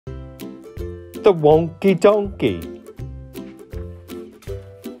the wonky donkey.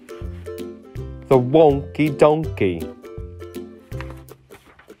 The wonky donkey.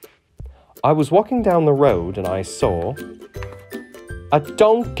 I was walking down the road and I saw a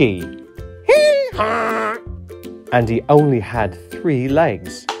donkey. Hee Haw! And he only had 3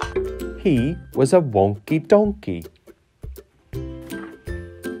 legs. He was a wonky donkey.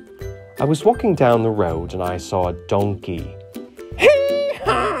 I was walking down the road and I saw a donkey. Hee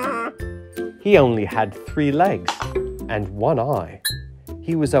Haw! He only had 3 legs and 1 eye.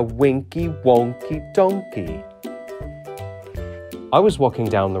 He was a winky wonky donkey. I was walking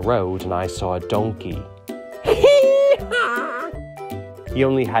down the road and I saw a donkey. Hee Haw! He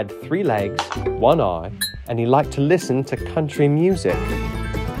only had 3 legs, 1 eye, and he liked to listen to country music.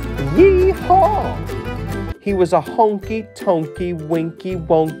 Yee Haw! He was a honky-tonky, winky,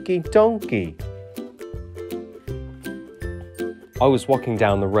 wonky donkey. I was walking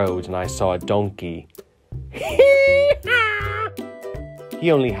down the road and I saw a donkey. Hee Haw!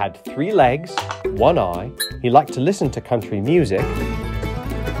 He only had 3 legs, 1 eye, he liked to listen to country music,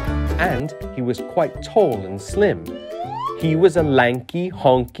 and he was quite tall and slim. He was a lanky,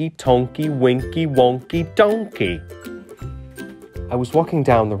 honky-tonky, winky, wonky donkey. I was walking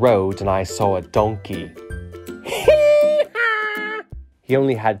down the road and I saw a donkey. Hee Haw! He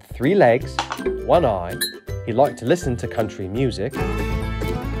only had 3 legs, 1 eye, he liked to listen to country music,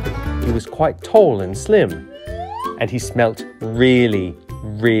 he was quite tall and slim, and he smelt really,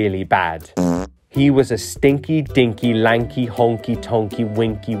 really bad. He was a stinky, dinky, lanky, honky-tonky,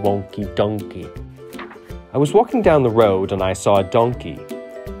 winky, wonky donkey. I was walking down the road and I saw a donkey.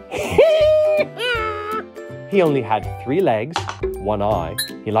 He only had 3 legs, 1 eye,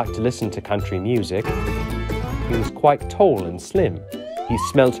 he liked to listen to country music, he was quite tall and slim, he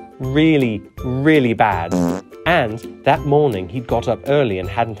smelt really, really bad, and that morning he'd got up early and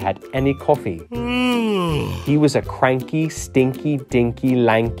hadn't had any coffee. He was a cranky, stinky, dinky,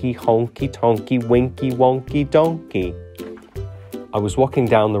 lanky, honky-tonky, winky, wonky donkey. I was walking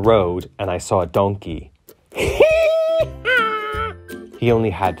down the road and I saw a donkey. He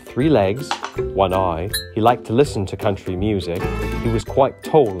only had 3 legs, 1 eye, he liked to listen to country music, he was quite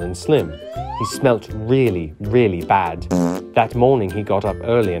tall and slim, he smelt really, really bad. That morning he got up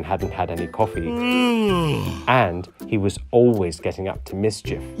early and hadn't had any coffee, and he was always getting up to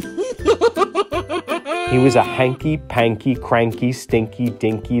mischief. He was a hanky-panky, cranky, stinky,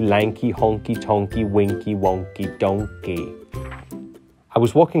 dinky, lanky, honky-tonky, winky, wonky donkey. I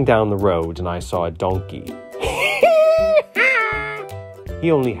was walking down the road and I saw a donkey.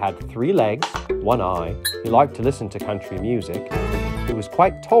 He only had 3 legs, 1 eye, he liked to listen to country music, he was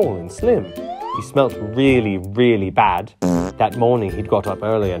quite tall and slim, he smelt really, really bad. That morning he'd got up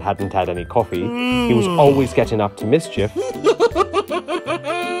early and hadn't had any coffee, he was always getting up to mischief,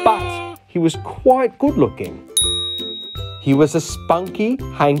 but he was quite good looking. He was a spunky,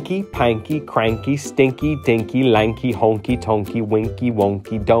 hanky-panky, cranky, stinky, dinky, lanky, honky-tonky, winky,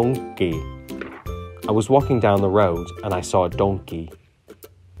 wonky donkey. I was walking down the road and I saw a donkey.